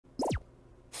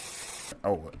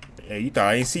Oh, yeah, you thought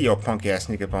I didn't see your punk ass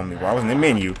sneak up on me. Well, I was in the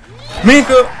menu.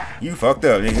 Minka, you fucked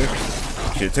up,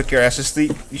 nigga. Should have took your ass to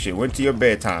sleep. You should went to your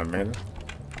bedtime, nigga.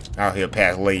 Out here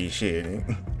past late shit,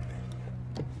 nigga.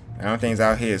 The only things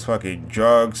out here is fucking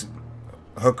drugs,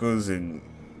 hookers, and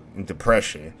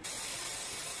depression.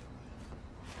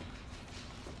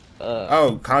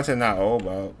 Oh, content not old,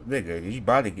 bro. Nigga, did you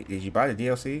buy the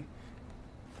DLC?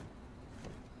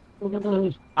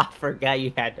 I forgot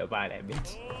you had to buy that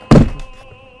bitch.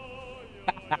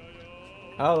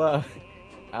 Hold up.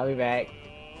 I'll be back.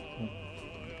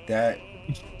 That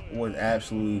was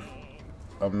absolutely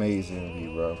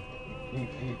amazing, bro.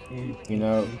 You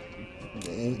know,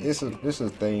 it's a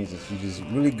things that you just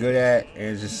really good at, and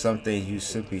it's just some things you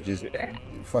simply just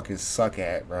fucking suck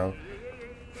at, bro.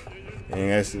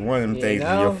 And that's one of them things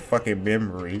in your fucking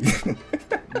memory.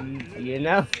 You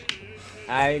know,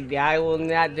 I will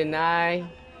not deny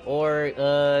or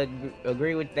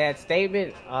agree with that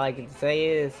statement. All I can say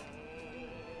is,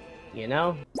 you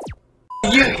know.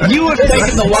 You have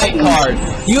taken the white card.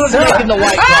 You have taken the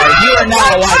white card. You are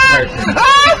not a white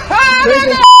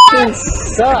person.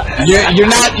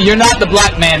 You're not the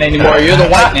black man anymore. You're the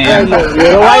white man. You're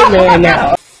the white man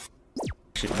now.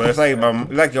 But it's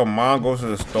like your mom goes to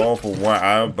the store for one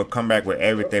item, but come back with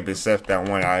everything except that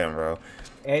one item, bro.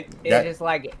 It's just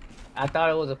like, I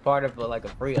thought it was a part of like a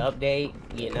free update,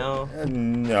 you know?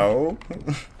 No.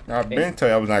 I've been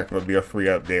told I was not going to be a free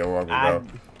update a while ago.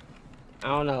 I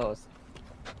don't know.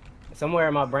 Somewhere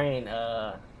in my brain,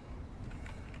 that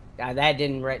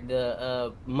didn't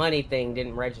the money thing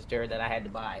didn't register that I had to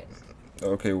buy it.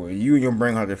 Okay, well, you and your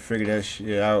brain have to figure that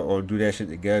shit out or do that shit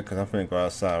together, because I'm finna go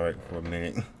outside right for a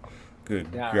minute.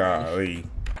 Good golly.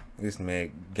 This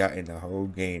man got in the whole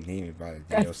game, didn't even buy the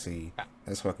DLC.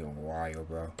 That's fucking wild,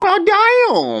 bro.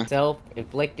 Oh, damn!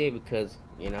 Self-inflicted, because,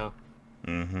 you know,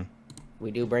 mm-hmm.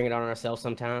 We do bring it on ourselves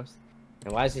sometimes.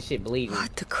 And why is this shit bleeding?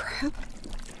 What the crap?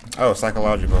 Oh,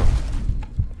 psychological.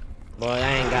 Boy, I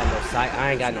ain't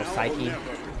got no psyche.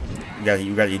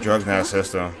 You got your drugs in that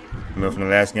system. Remember from the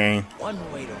last game? Well,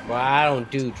 I don't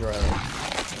do drugs.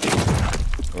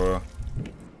 Well,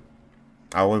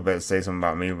 I was about to say something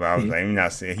about me, but I was like, I'm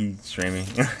not saying he's streaming.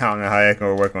 I don't know how that's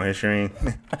gonna work on his stream.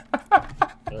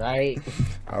 Right?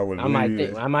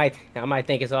 I might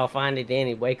think it's all fine, and then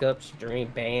he wake up, stream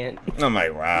banned. I'm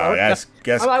like, wow, that's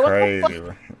crazy,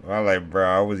 bro. I'm like,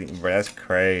 bro, that's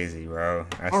crazy, bro.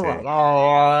 I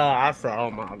said,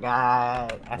 oh my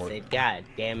god. I said, god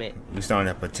damn it. We starting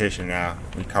a petition now.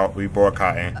 We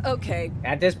boycotting. Okay.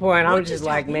 At this point, I'm just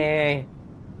like, man.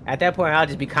 At that point, I'll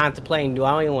just be contemplating. Do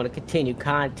I even want to continue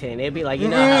content? It'd be like, you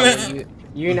know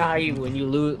how when you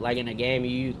lose, like in a game,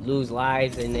 you lose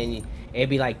lives, and then it'd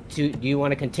be like, do you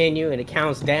want to continue? And it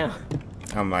counts down.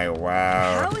 I'm like,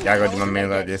 wow. Y'all go do my man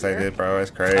like this, bro.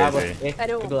 It's crazy.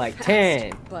 It'd be like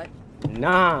 10,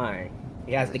 9.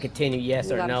 He has to continue,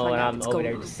 yes or no, and I'm over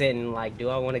there just sitting like, do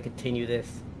I want to continue this?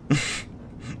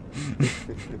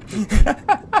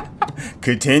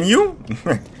 Continue?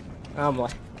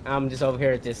 I'm just over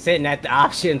here just sitting at the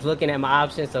options, looking at my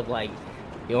options of like,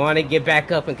 you want to get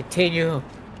back up and continue,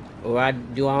 or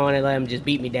do I want to let him just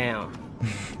beat me down?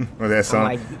 Was that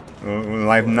something? Like, when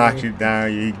life knocks you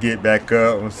down, you get back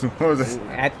up.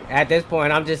 At this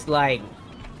point, I'm just like,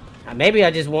 maybe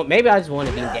I just want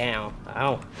to be down.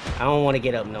 I don't want to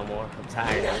get up no more. I'm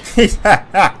tired of it.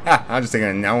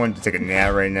 I want to take a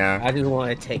nap right now. I just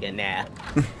want to take a nap.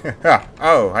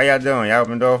 Oh, how y'all doing? Y'all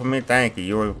open the door for me? Thank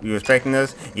you. You expecting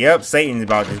us? Yep, Satan's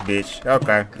about this bitch.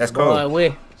 Okay, that's cool.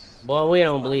 Boy, we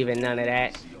don't believe in none of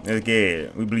that. That's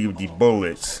good. We believe the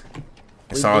bullets.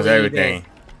 It solves everything.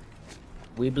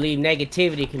 We believe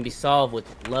negativity can be solved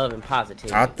with love and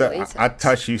positivity. I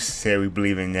thought you said we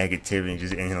believe in negativity and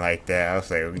just anything like that. I was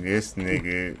like, this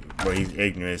nigga, boy, he's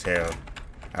ignorant as hell.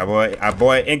 I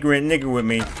bought an ignorant nigga with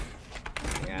me.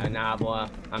 Yeah, nah, boy,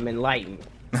 I'm enlightened.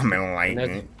 I'm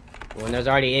enlightened. When there's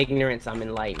already ignorance, I'm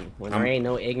enlightened. When there ain't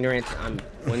no ignorance, I'm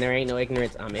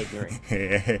ignorant.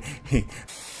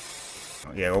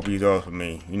 Yeah, open your doors for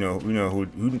me. You know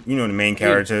the main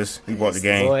characters who bought the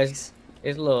game. Boys,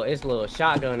 it's a little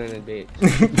shotgun in this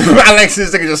bitch.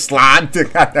 Alexis, they can just slide.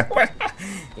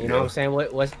 You know what I'm saying?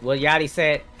 What Yachty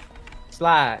said?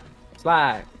 Slide,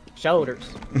 shoulders.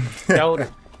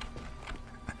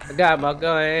 I got my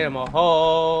gun in my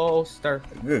holster.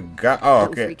 Good God! Oh,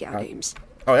 okay. Freak out, Ames.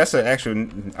 Oh, that's an actual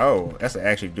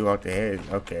do off the head.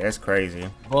 Okay, that's crazy.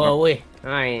 Boy,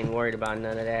 I ain't worried about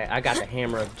none of that. I got the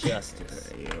hammer of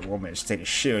justice. Yeah, woman, just take a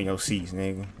shit on your seats,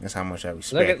 nigga. That's how much I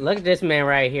respect. Look at this man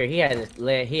right here. He had his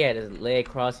leg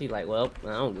crossed. He like, well, I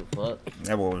don't give a fuck.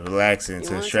 That boy was relaxing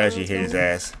until strategy hit his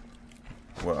ass.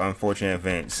 Well, unfortunate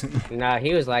events. Nah,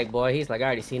 he was like, boy, he's like, I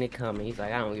already seen it coming. He's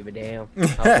like, I don't give a damn. I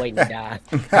was waiting to die.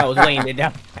 I was waiting to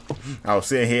die. I was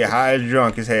sitting here high and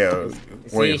drunk as hell.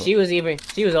 See, she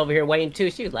was over here waiting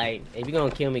too. She was like, if you're gonna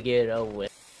kill me, get it over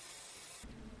with.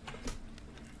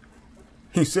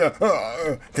 He said,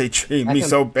 they treat me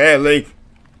so badly.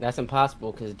 That's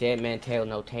impossible, because dead man tell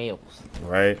no tales.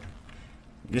 Right?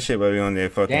 This shit better be on there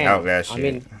fucking Outlast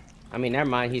shit. I mean, never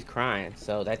mind, he's crying,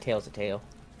 so that tells a tale.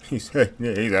 He said,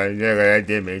 yeah, he's like, yeah, that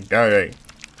did me dirty.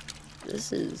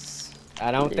 This is...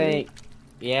 I don't think...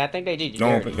 Yeah, I think they did you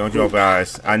dirty. Don't you open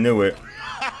eyes. I knew it.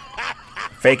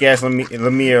 Fake ass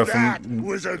Lemire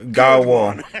from God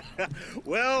War.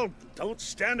 Well, don't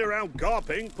stand around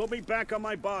gawping. Put me back on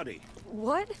my body.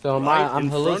 What? So Right I'm in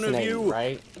front of hallucinating, you.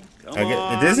 right?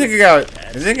 This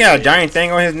nigga got a giant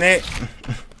thing on his neck.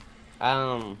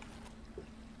 I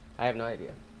have no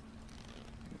idea.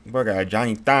 Bro got a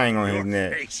giant thing on his Your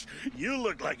neck. face. You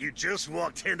look like you just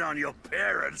walked in on your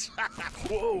parents.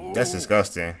 Whoa. That's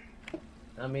disgusting.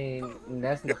 I mean,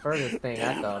 that's the furthest thing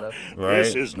I thought of. Right?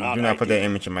 This is not Do not put that ideal.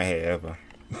 image in my head ever.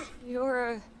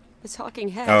 You're a talking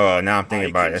head. Oh, now I'm thinking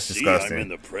about it. can That's see disgusting. I'm in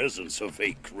the presence of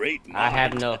a great mind.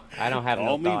 I don't have Call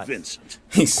no me thoughts.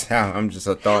 Vincent. I'm just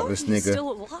a How thoughtless is he nigga.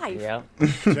 still alive? Yeah.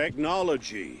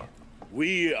 Technology.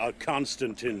 We are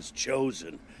Constantine's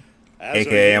chosen. As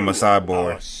AKA are I'm a you,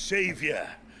 cyborg. our savior.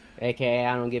 AKA,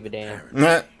 I don't give a damn.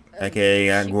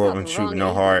 AKA I She grew up got and the shooting wrong no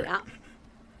name. heart. You know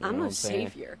I'm what a I'm saying?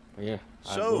 savior. Yeah.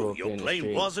 I grew So, up your in the plane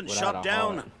street wasn't without shut a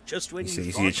down heart. just when You you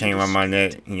see thought the chain around my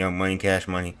neck, you know, money, cash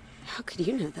money. How could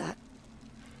you know that?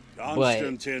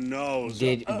 Constantine knows.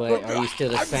 But are you still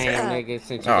the same nigga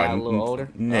since you got a little older?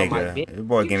 Nigga, Oh, my bitch. that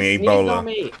boy You give me just sneezed on Ebola.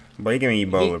 me. Boy, he give me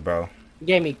Ebola, bro. He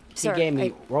gave me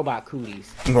Sir, robot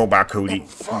cooties. Go by Cootie.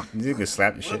 You can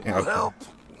slap the shit. Okay.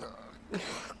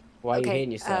 Why you Okay,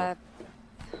 hitting yourself?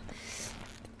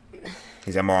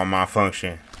 He's I'm all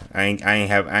malfunction. I ain't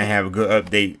have a good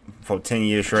update for 10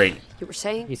 years straight. You were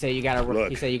saying? He said you gotta. Look,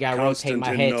 he said you gotta rotate my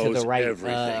Constantine head to the knows right,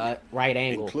 everything. right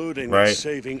angle. Including Right.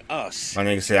 saving us. My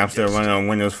nigga said I'm still running on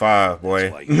Windows 5, boy.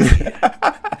 That's why you're here.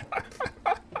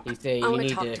 He said I you wanna need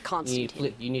talk to. to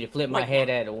Constantine. You need to flip my Right head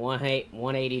at a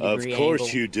 180 Of degree course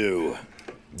angle. you do.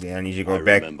 Yeah, I need you to go I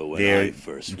back remember when there, I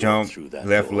first walked jump, through that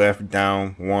left, door. left,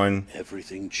 down, one,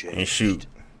 Everything changed. and shoot.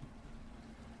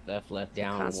 Left,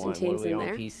 down, one. What Constantine's are we in on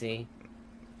there? PC?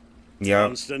 Yep.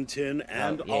 Constantine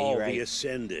and yeah, all you're right. the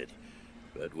Ascended.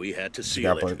 But we had to You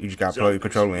seal gotta it. you just gotta plug your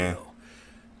controller in.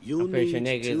 You'll I'm pretty sure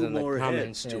need niggas 2 in the more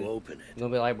comments heads to saying- open I'm it.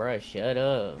 gonna be like, bro, shut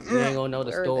up. You ain't gonna know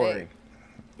the Where are story.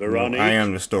 Veronique, I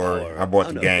am the story. our I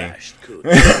bought the game. unabashed cook,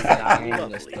 I ain't know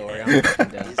the lovely story. hair I'm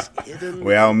fucking done. is hidden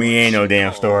Well, me ain't no damn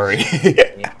amongst story.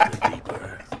 the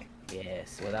deeper.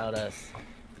 Yes, without us,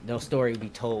 no story be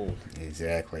told.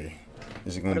 Exactly.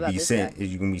 Is it What gonna about be this sent? guy?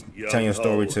 Is you gonna be Young telling your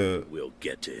story Ho, to we'll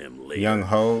get to him later. young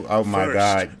Ho? Oh my First,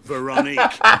 God!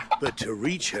 Veronique, but to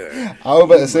reach her, I was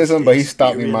about to you say must something, but he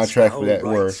stopped me in my experience tracks with that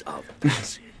our word. rites of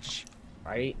passage.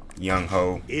 Right? Young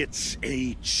Ho. It's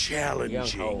a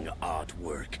challenging Young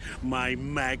artwork, my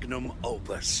magnum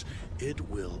opus. It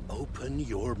will open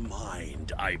your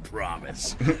mind, I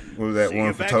promise. What was that See one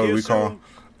you for back Total here Recall? soon?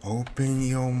 Open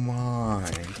your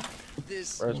mind.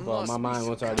 First of all, my mind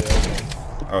was already open.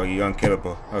 Oh, you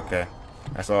unkillable. Okay,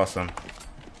 that's awesome.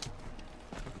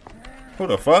 Who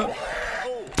the fuck?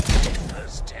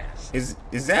 Is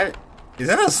that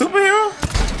a superhero?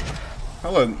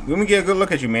 Hold on, let me get a good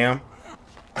look at you, ma'am.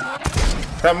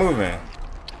 Stop moving.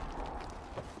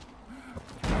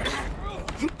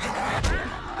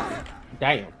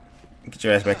 Damn. Get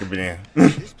your ass back up in there.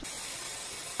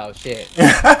 Oh shit.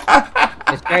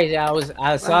 It's crazy.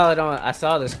 I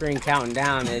saw the screen counting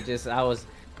down. I was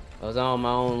on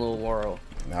my own little world.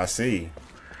 I see.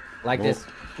 Like Cool. this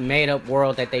made up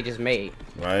world that they just made.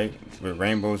 Right? With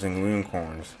rainbows and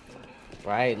unicorns.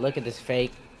 Right? Look at this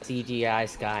fake CGI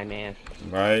sky, man.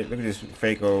 Right? Look at this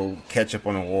fake old ketchup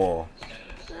on the wall.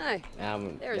 Hey,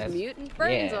 there's That's- mutant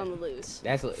brains yeah. on the loose.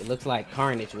 It looks like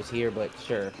Carnage was here, but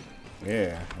sure.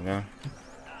 Yeah, you know?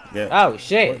 Yeah. Oh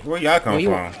shit. Where y'all come Well, you-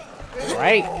 from?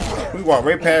 Right? We walked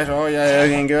right past all y'all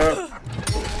ain't get up.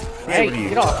 Hey, with you.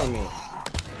 get off of me.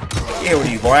 Get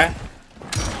with you, boy.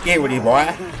 Get with you, boy.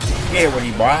 Get with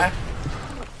you, boy.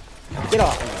 Get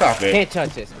off of me. Stop it. Can't touch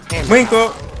this. It's hammer Wink time.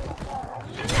 up.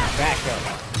 Back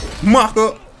up. Mock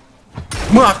up.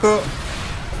 Mock up.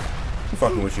 I'm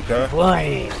fucking with you, cuz.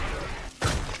 Boy.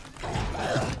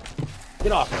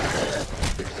 Get off of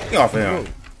me. Get off of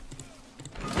him.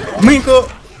 Mink up.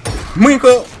 Mink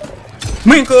up.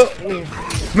 Mink up.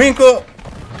 Mink up.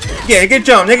 Yeah, get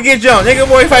jumped. Nigga, get jumped. Nigga,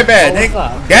 boy, fight bad. Oh, what's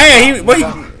Nigga. up? Damn, he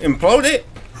imploded?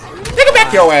 Nigga,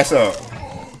 back your ass up.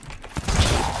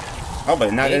 Oh,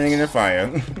 but not that nigga in the fire.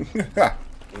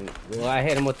 Well, I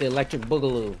hit him with the electric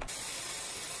boogaloo.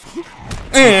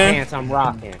 And Pants I'm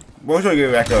rocking. what's gonna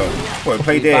get back up? What,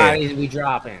 play These dead. bodies we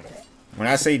dropping. When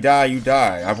I say die, you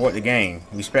die. I bought the game.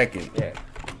 Respect it. Yeah.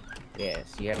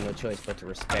 Yes, you have no choice but to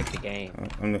respect the game.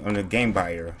 I'm the game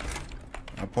buyer.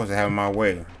 I'm supposed to have it my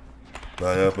way.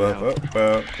 But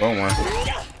wrong one.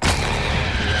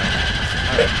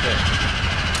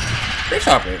 Bitch,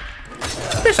 stop it.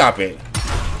 Bitch, stop it.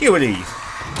 Get with these.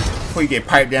 Before you get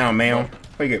piped down, man.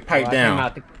 Before you get piped down.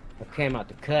 I came out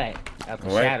the cut, out the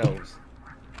Right. shadows.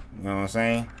 You know what I'm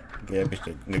saying? Get that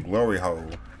bitch the glory hole.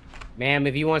 Ma'am,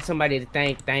 if you want somebody to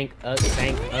thank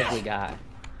ugly guy.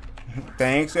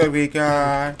 Thanks, ugly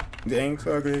guy. Thanks,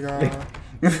 ugly guy.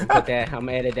 Put that. I'm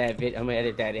gonna edit that I'm gonna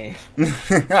edit that in.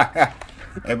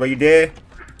 Hey, but you dead?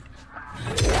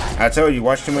 I told you,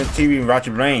 watch too much TV and rot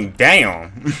your brain.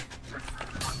 Damn.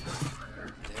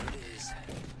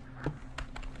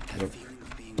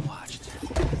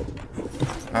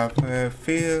 I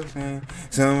feel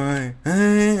someone.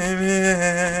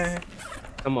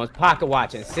 Someone's pocket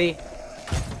watching. See,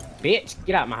 bitch,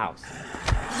 get out my house,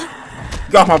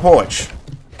 Get off my porch.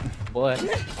 boy.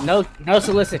 No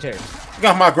solicitors.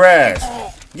 Get off my grass.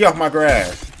 Get off my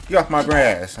grass. Get off my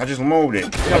grass. I just mowed it.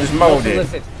 I just mowed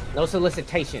it. No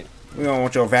solicitation. We don't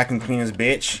want your vacuum cleaners,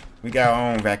 bitch. We got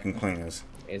our own vacuum cleaners.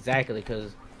 Exactly,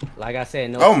 because, like I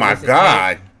said, no. Oh my solicitation.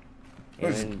 god.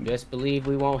 And just believe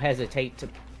we won't hesitate to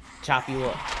chop you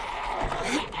up.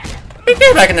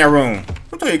 Get back in that room.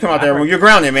 Who told you to come out that room? You're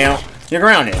grounded, man. You're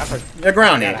grounded. You're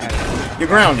grounded. You're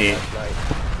grounded.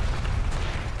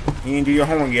 You didn't do your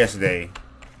homework yesterday.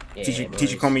 Yeah,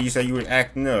 Teacher called me. You said you were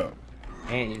acting up.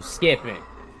 And you skipping.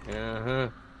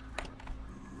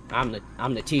 I'm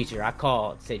the teacher. I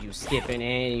called, said you was skipping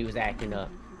and you was acting up.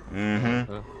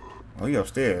 Oh, you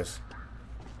upstairs.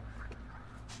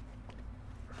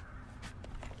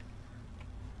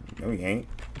 No, he ain't.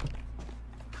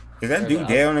 Is that dude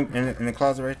dead in the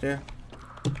closet right there?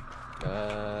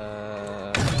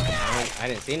 I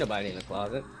didn't see nobody in the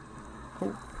closet.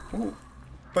 Who?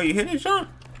 But you hit it, John?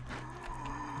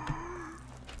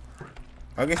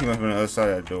 I guess he must have been on the other side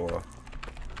of that door.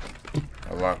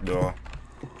 A locked door.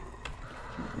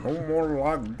 No more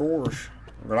locked doors.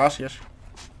 Gracias.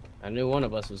 I knew one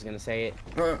of us was gonna say it.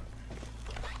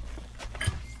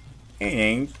 It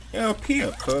ain't up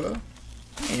here, cuz.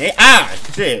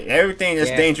 Shit. Everything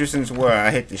that's dangerous in this world,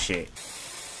 I hit the shit.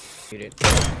 You did.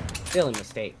 Silly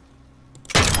mistake.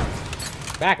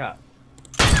 Back up.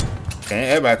 Can't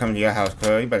everybody come to your house,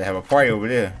 cuz. You better have a party over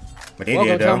there. But they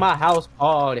Welcome did, though. to my house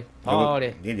party.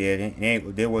 Party. They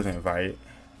did. They wasn't invited.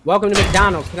 Welcome to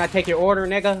McDonald's. Can I take your order,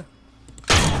 nigga?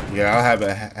 Yeah, I'll have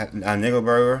a nigga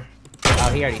burger.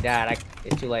 Oh, he already died.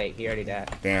 It's too late. He already died.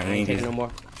 Damn, I ain't taking no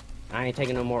more. I ain't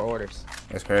taking no more orders.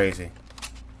 That's crazy.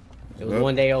 It was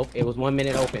 1 day open. It was 1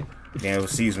 minute open. Damn, it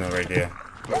was seasonal right there.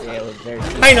 Yeah, it was very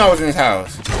seasonal. I didn't know I was in his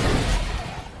house.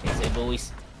 He said, but we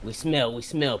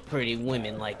smell pretty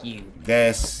women like you.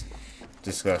 That's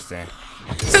disgusting.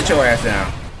 Sit your ass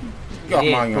down. Get off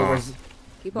my lawn.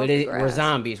 But we're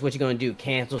zombies. What you gonna do?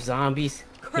 Cancel zombies?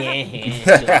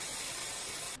 Yeah.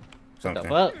 Something. The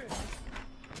fuck?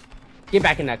 Get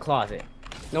back in that closet.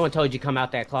 No one told you come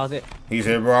out that closet. He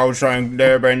said, bro, I was trying to let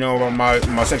everybody know about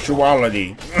my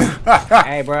sexuality.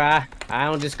 Hey, bro, I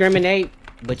don't discriminate,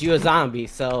 but you a zombie,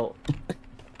 so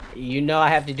you know I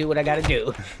have to do what I gotta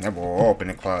do. That boy all up in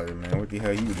the closet, man. What the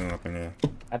hell you doing up in there?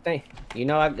 I think, you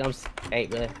know, hey,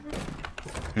 bro.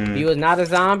 If you was not a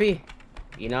zombie,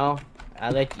 you know,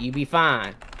 I let you be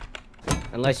fine.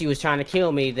 Unless you was trying to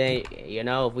kill me, then, you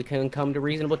know, if we couldn't come to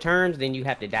reasonable terms, then you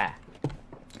have to die.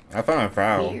 I found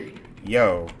foul.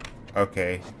 Yo.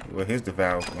 Okay. Well, here's the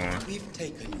valve going. We've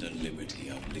taken the liberty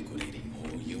of liquidating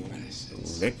all your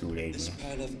assets. Liquidating. This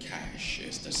pile of cash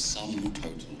is the sum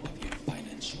total of your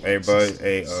financial Hey, bud.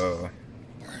 Hey,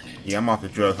 yeah, I'm off the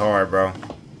drugs hard, bro.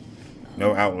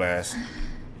 No Outlast.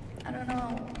 I don't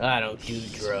know. I don't do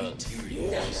drugs. Material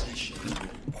possession will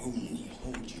only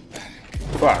hold you back.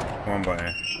 Fuck. One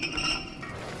button.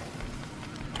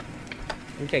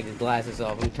 Let me take his glasses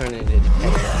off. I'm turning into the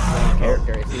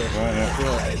character. It's a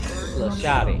little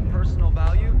shoddy. Personal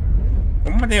value?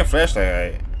 Where my damn flashlight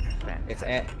at? It's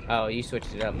at. Oh, you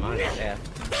switched it up. Mine is F.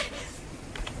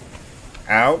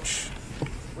 Ouch.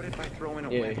 What if I throw in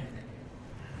a Yeah. win?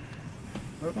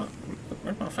 Where's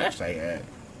my flashlight at?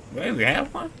 Do I even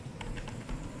have one?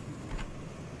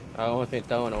 I only been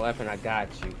throwing a weapon. I got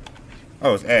you.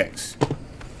 Oh, it's X.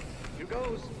 Here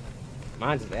goes.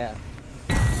 Mine's is F.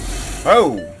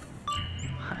 Oh!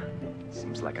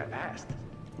 Seems like I asked.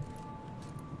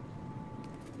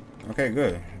 Okay,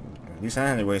 good. At least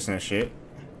I ain't wasting that shit.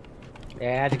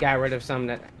 Yeah, I just got rid of some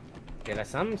that. Did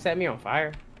something set me on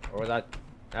fire? Or was I?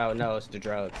 Oh no, it's the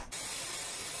drugs.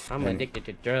 I'm addicted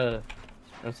to drugs.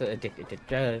 I'm so addicted to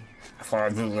drugs.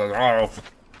 Hopefully,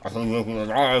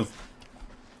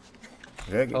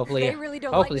 They really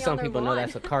don't hopefully like me some on their people know lawn.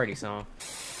 that's a Cardi song.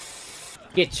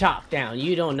 Get chopped down.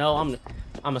 You don't know.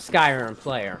 I'm a Skyrim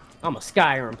player. I'm a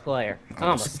Skyrim player.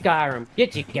 I'm a Skyrim.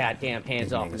 Get your goddamn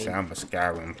hands off me. I'm a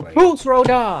Skyrim player. Boots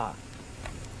Roda.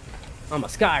 I'm a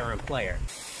Skyrim player.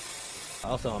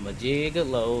 Also, I'm a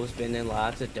gigolo, spending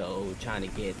lots of dough, trying to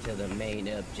get to the main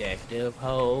objective.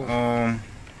 Ho.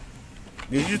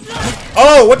 Did you?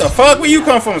 Oh, what the fuck? Where you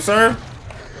come from, sir?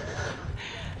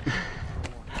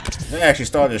 They actually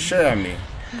started to shit at me.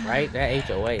 Right? That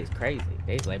HOA is crazy.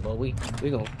 They's like, but we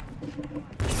gon'.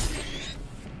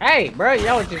 Hey, bro,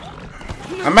 y'all just.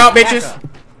 I'm out, bitches.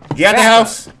 Get out the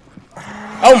house.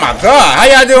 Oh my god, how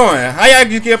y'all doing? How y'all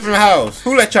just get up from the house?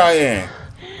 Who let y'all in?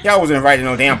 Y'all wasn't invited to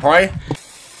no damn party.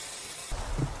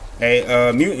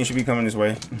 Hey, mutant should be coming this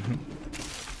way.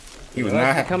 He was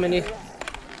not coming in.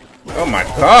 Oh my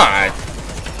god.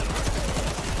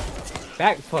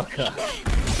 Back the fuck up.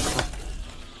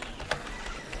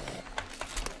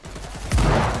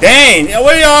 Dang,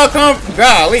 where y'all come from?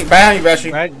 Golly, behind you,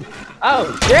 Bessie. Right?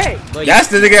 Oh, shit. But That's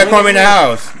the nigga that came in the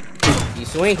house. He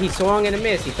swung and a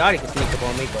miss. He thought he could sneak up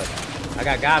on me, but I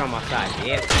got God on my side.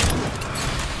 Yeah.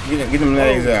 Get them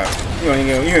legs out. You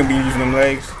ain't be using them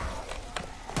legs.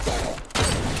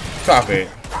 Stop it.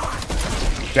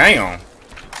 Damn.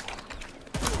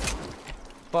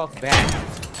 Fuck back.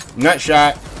 Nut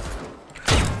shot.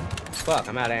 Fuck,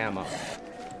 I'm out of ammo. On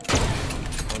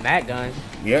that gun.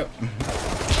 Yep.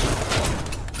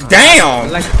 Damn!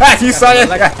 You saw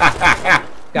that?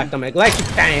 Got them electric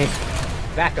thing.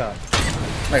 Back up.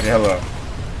 Make the hell up.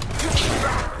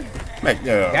 Make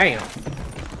Damn.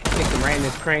 Stick them right in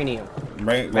his cranium.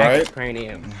 Right? His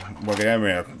cranium. Well, that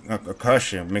mean a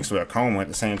concussion mixed with a coma at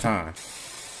the same time.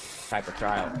 Type of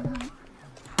trial.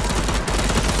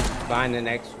 Find the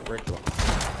next ritual.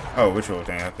 Oh, ritual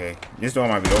thing, okay. This door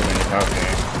might be open in this house,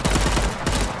 man.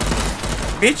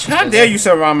 Bitch, how dare you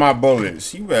surround my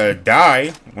bullets? You better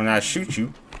die when I shoot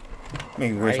you.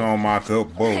 Make me waste all my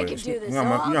good bullets. You know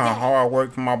how hard I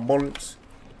work for my bullets?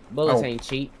 Bullets ain't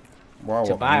cheap. Well,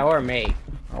 to buy or make.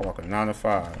 I work a 9 to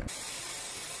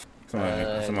 5. Somebody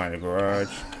in the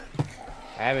garage.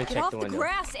 I haven't Get checked off the the window.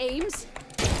 grass, Ames.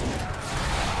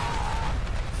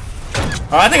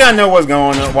 Oh, I think I know what's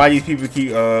going on. Why these people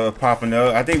keep popping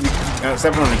up. I think we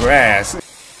stepping on the grass.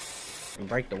 And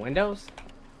break the windows?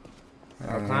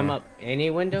 Or climb up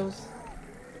any windows?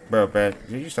 Bro, did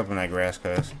you step on that grass,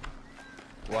 cuz?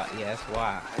 What? Yes,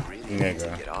 why?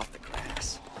 Nigga. Get off the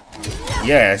grass.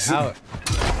 Yes. Oh,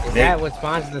 is that what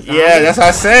spawns the zombies? Yeah, that's what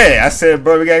I said. I said,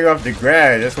 bro, we gotta go off the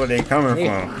grass. That's where they coming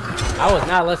from. I was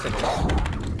not listening.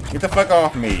 Get the fuck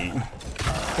off me.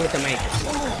 Get them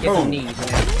ankles. Get them knees,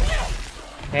 man.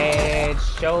 Head,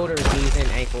 shoulders, knees, and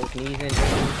ankles. Knees and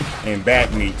ankles. And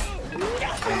back meat.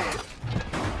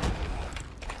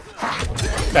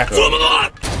 Back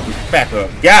up. Back up.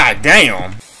 God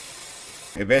damn.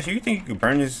 Hey, Bess, you think you can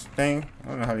burn this thing? I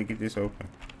don't know how to get this open.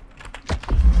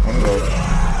 I'm gonna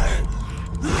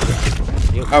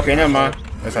go. Okay, never mind.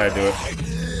 That's how I do it.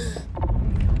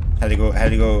 Had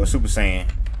to go Super Saiyan.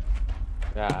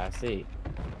 Yeah, I see.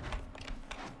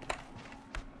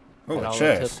 Oh, a all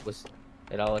chest.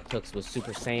 all it took was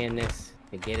Super Saiyan this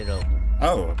to get it open.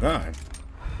 Oh, a gun.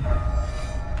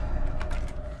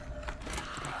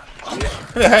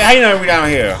 How you know we down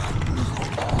here?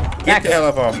 Get the hell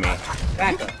up off me.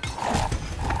 Back up.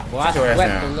 Well, I Sit your ass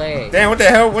swept down. the leg. Damn, what the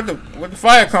hell? Where the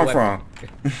fire come from?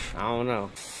 I don't know.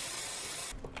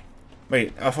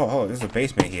 Wait, oh, there's a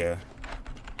basement here.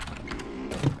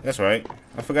 That's right.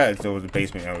 I forgot there was a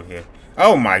basement over here.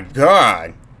 Oh my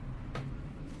god!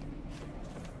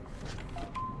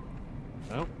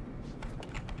 Well,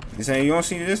 You saying you don't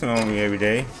see this normally every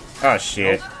day? Oh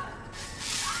shit! Nope.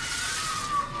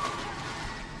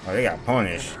 Oh, they got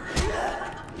punished.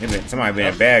 Somebody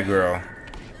been a bad girl.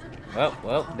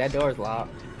 Well, that door's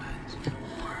locked.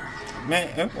 Man,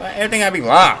 everything gotta be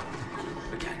locked.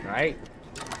 Right?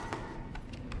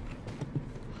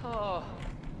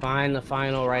 Find the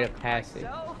final rite of passage.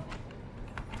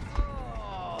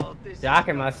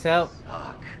 Shocking myself.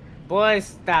 Boy,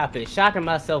 stop it. Shocking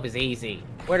myself is easy.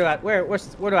 Where do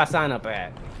I sign up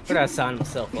at? Where do I sign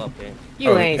myself up in?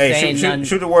 You ain't saying nothing.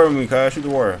 Shoot the word with me, cuz. Shoot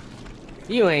the word.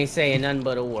 You ain't saying nothing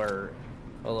but a word.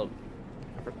 Hold up.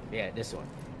 Yeah, this one.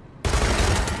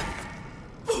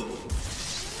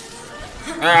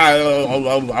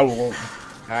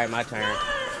 Alright, my turn.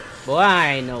 Boy,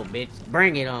 I ain't no bitch.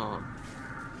 Bring it on.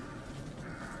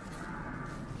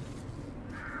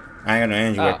 I ain't got no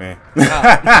energy weapon.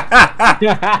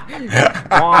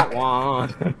 Wah, wah.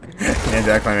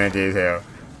 Anticlimactic as hell.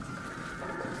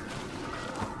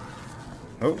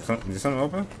 Oh, is something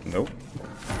open? Nope.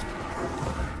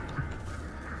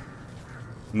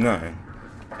 Nothing.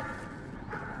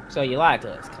 So you lied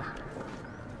to us.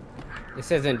 It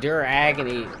says endure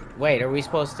agony. Wait, are we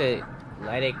supposed to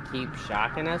let it keep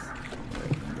shocking us?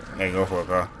 Hey, go for it,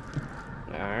 Carl.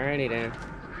 Alrighty then.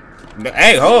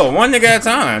 Hey, hold on, one nigga at a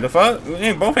time. The fuck? We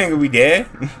ain't both ain't gonna be dead.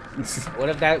 What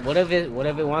if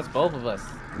it wants both of us?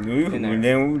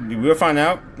 Then we'll find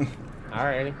out.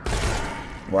 Alrighty.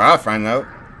 Well, I'll find out.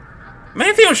 Man,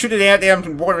 if you don't shoot it out there,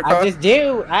 I'm bored of the car. I just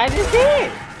did.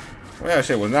 Well, that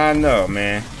shit was not enough,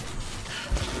 man.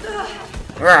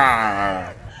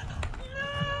 Rah.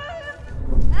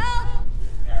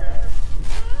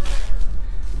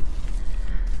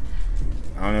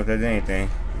 I don't know if there's anything.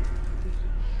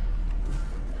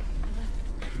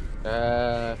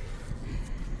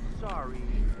 Sorry.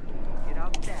 Get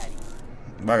out, Daddy.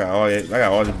 I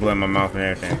got all this blood in my mouth and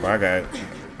everything, but I got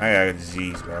a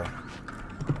disease, bro.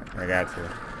 I got to.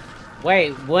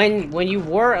 Wait, when you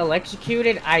were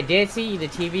electrocuted, I did see the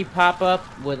TV pop up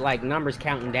with like numbers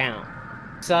counting down.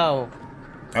 So.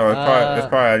 Oh, it's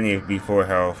probably I need to be full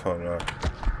health. Hold up.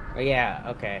 Yeah.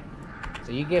 Okay.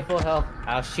 So you get full health.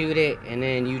 I'll shoot it, and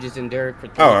then you just endure for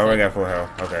 3 Oh, I already got full health.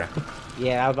 Okay.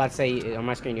 Yeah, I was about to say on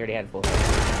my screen you already had full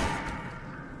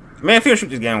health. Man, if you shoot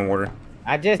this game in water.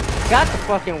 I just got the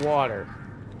fucking water.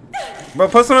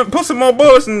 But put some more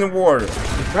bullets in the water.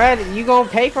 Brad, you gonna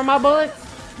pay for my bullets?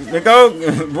 There go.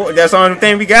 That's the only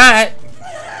thing we got.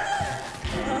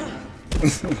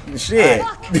 Shit.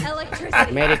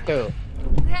 Electricity. Made it through.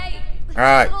 Hey. All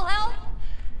right. Little help?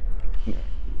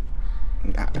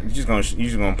 You just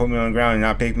gonna put me on the ground and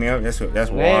not pick me up? That's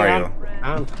Man, wild.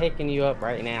 I'm picking you up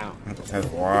right now. That's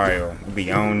wild. You be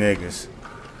young niggas.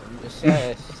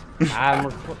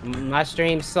 My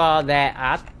stream saw that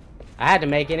I had to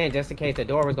make it in just in case the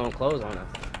door was gonna close on us.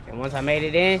 And once I made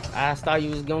it in, I thought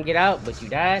you was gonna get out, but you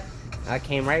died. I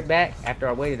came right back after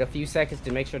I waited a few seconds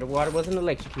to make sure the water wasn't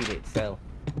electrocuted. So.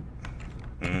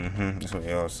 That's what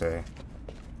they all say.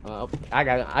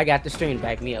 I got the stream to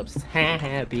back me up.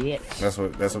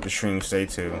 Bitch. That's what the streams say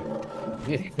too.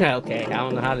 Okay, I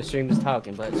don't know how the stream is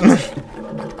talking, but.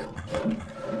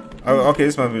 Oh, okay,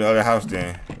 this must be the other house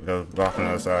then. The rock on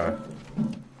the other side.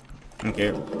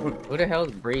 Okay. Who the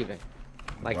hell's breathing?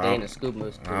 Like they in a scoop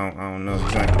moose. I don't know.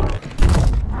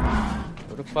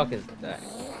 Who the fuck is that?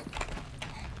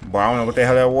 Boy, I don't know what the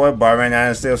hell that was, but I ran down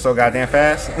and still so goddamn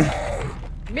fast.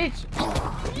 Bitch.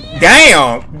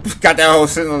 Damn! Got that whole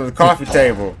sitting on the coffee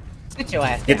table. Sit your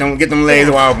ass. Get them legs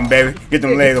wide open, baby. Get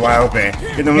them legs wide open.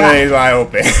 Get them legs wide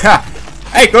open.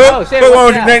 Hey, cool. Oh, shit, What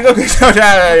watch you out. think? Look at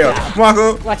out of here.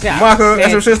 Marco. Watch out. Marco, that's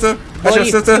Man. your sister. That's your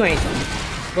sister.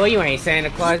 Boy, you ain't Santa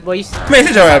Claus. Boy, you. Man,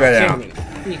 sit your ass back down.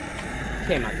 He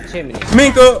came out the chimney.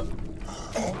 Minka.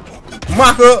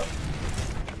 Marco.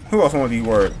 Who else want these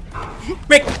words?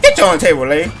 Man, get you on the table,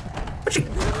 lady.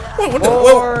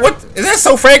 What is that?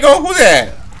 Sofrago? Who's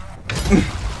that?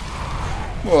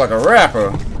 More like a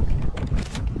rapper.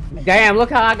 Damn! Look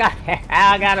how I got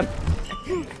him.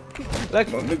 Look,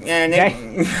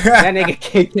 that nigga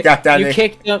kicked him. Got that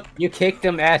nigga. You kicked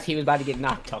him as he was about to get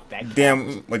knocked off that.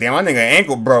 Damn, my nigga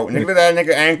ankle broke. Nigga, look at that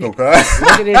nigga ankle, cuz.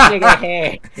 Look at this nigga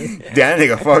head. Damn,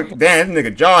 that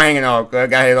nigga jaw hanging off, cuz.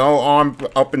 Got his whole arm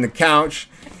up in the couch.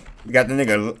 Got the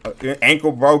nigga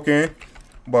ankle broken.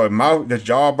 But mouth, the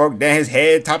jaw broke. Damn, his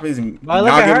head, top of his Boy, look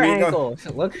at her ankles.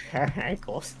 Look at her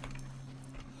ankles.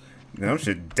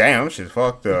 Damn, shit's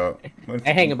fucked up.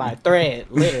 They hanging by a thread,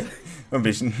 literally. That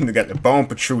bitch got the bone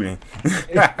protruding.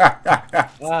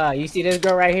 You see this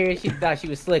girl right here? She thought she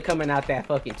was slick coming out that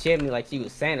fucking chimney like she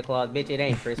was Santa Claus. Bitch, it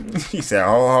ain't Christmas. He said,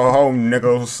 ho,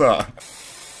 nigga, what's up?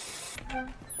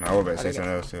 I would better say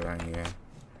something else too. I ain't here.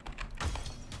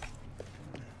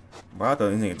 But I thought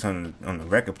this nigga turned on the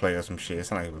record player or some shit. It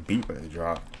sounded like a beat but it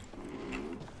dropped.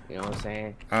 You know what I'm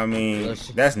saying? I mean,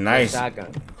 that's nice.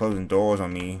 Closing doors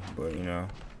on me, but you know,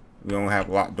 we don't have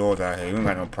locked doors out here. We don't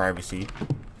got no privacy.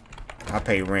 I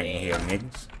pay rent in here,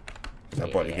 niggas. I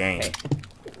bought the game.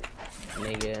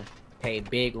 Nigga, pay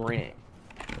big rent.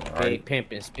 Big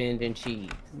pimpin', spending cheese.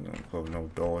 You don't close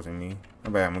no doors in me. I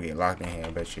bet I'm gonna get locked in here, I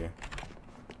bet you.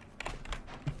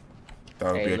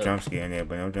 Thought it would be a jump scare in there,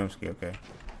 but no jump scare, okay.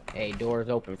 Hey, doors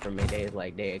open for me. They was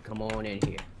like, Dad, come on in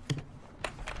here.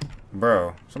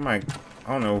 Bro, somebody,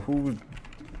 I don't know who.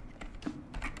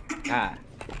 What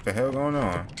the hell going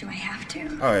on? Do I have to?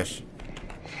 Oh, that's.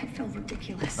 I feel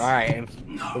ridiculous. Alright,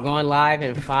 we're going live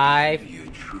in 5,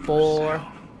 4,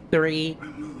 3,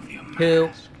 2.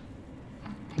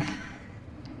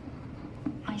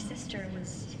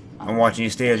 I'm watching you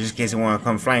still just in case you want to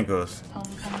come flank us.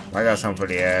 I got something for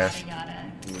the ass.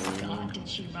 God, did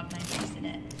she rub my face in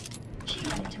it. She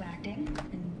got into acting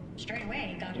and straight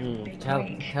away got her big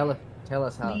break. Tell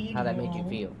us how that made you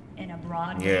feel. In a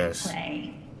Broadway Yes.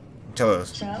 play. Tell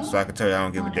us, so I can tell you I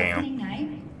don't give a on damn. opening night,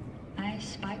 I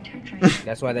spiked her train.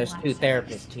 That's why there's two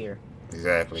therapists here.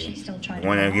 Exactly. She still tried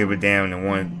One to that give a go damn and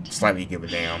one and- slightly give a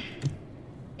damn.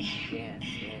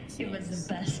 It was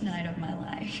the best night of my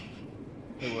life.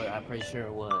 I'm pretty sure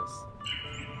it was.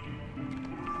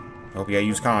 Hope y'all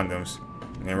use condoms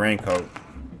and raincoat.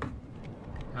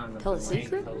 Tell a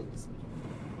secret?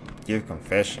 Give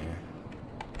confession.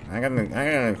 I ain't got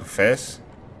to confess.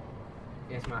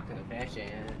 It's my confession.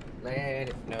 Let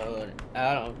it know that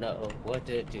I don't know what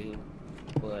to do,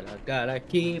 but I gotta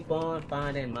keep on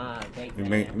finding my way. You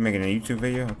making a YouTube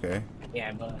video? Okay.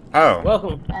 Yeah, but Oh.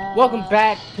 welcome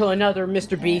back to another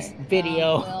Mr. Beast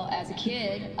video. Well, as a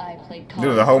kid, I played There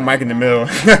was a whole mic in the middle.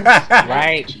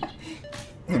 Right?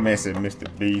 The man said Mr.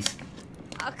 Beast.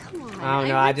 Oh, come on. I don't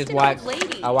know. I just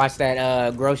watched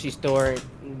that grocery store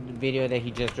video that he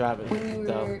just dropped. When we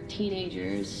So. were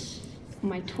teenagers,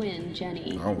 my twin,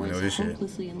 Jenny, I don't know was this shit.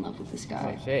 hopelessly in love with this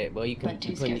guy. Oh shit! Well, you can But too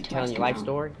you scared to telling ask your him life out.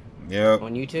 story Yep.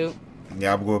 on YouTube.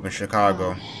 Yeah, I grew up in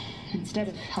Chicago. Instead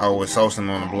of I was hosting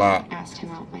on the block. I asked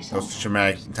him out That was myself. a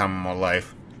traumatic time of my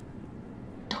life.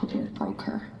 Totally broke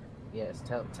her. Yes.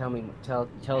 Tell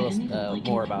us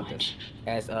more about this.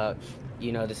 As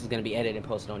you know, this is gonna be edited and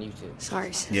posted on YouTube.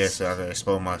 Sorry, sis. Yes, so I can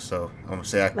expose myself. I'm gonna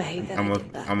say I hate that I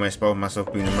did that. I'm gonna expose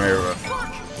myself being a murderer.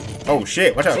 Oh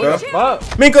shit! Watch out, What cuz. the fuck?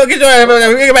 Minko, get your ass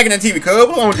get back in the TV, cuz.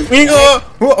 What's on with you? Minko,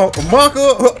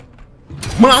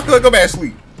 Marco, go back to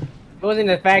sleep. It wasn't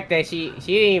the fact that she didn't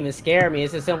even scare me.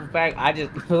 It's a simple fact. I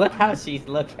just look how she's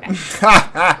looking.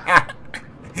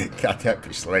 Got that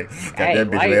bitch late. Got Hey, that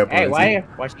bitch lay up on the TV.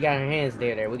 why she got her hands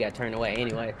there? We got turned away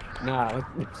anyway. No,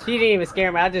 she didn't even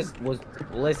scare me. I just was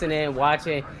listening,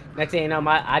 watching. Next thing you know,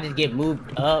 I just get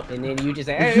moved up, and then you just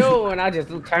say, "Hey yo," and I just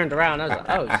turned around. I was like,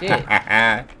 "Oh shit!"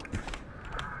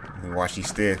 Watch these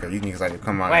stairs, cause these niggas like to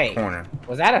come out of Wait, the corner.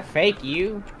 was that a fake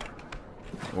you?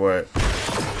 What?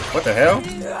 What the hell?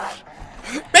 Man,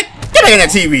 get back in that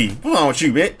TV. What's wrong with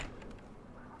you, bitch?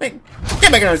 Man,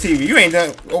 get back in the TV. You ain't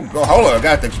done. Oh, hold up. I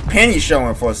got the penny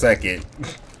showing for a second.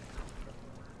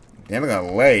 Damn, I got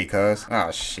to lay, cuz. Oh,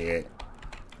 shit.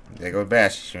 There goes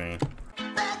Bash stream.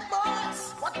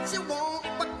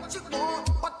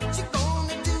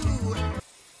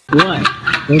 What?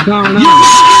 What's going on?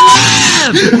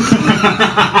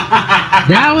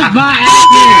 That was by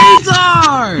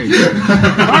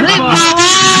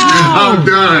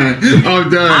I'm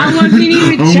done. I wasn't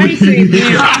even chasing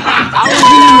him.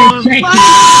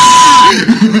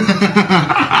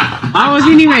 I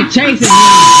wasn't even chasing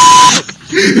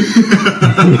him.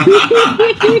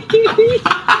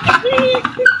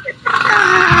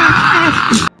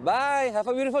 Bye. Have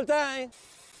a beautiful time.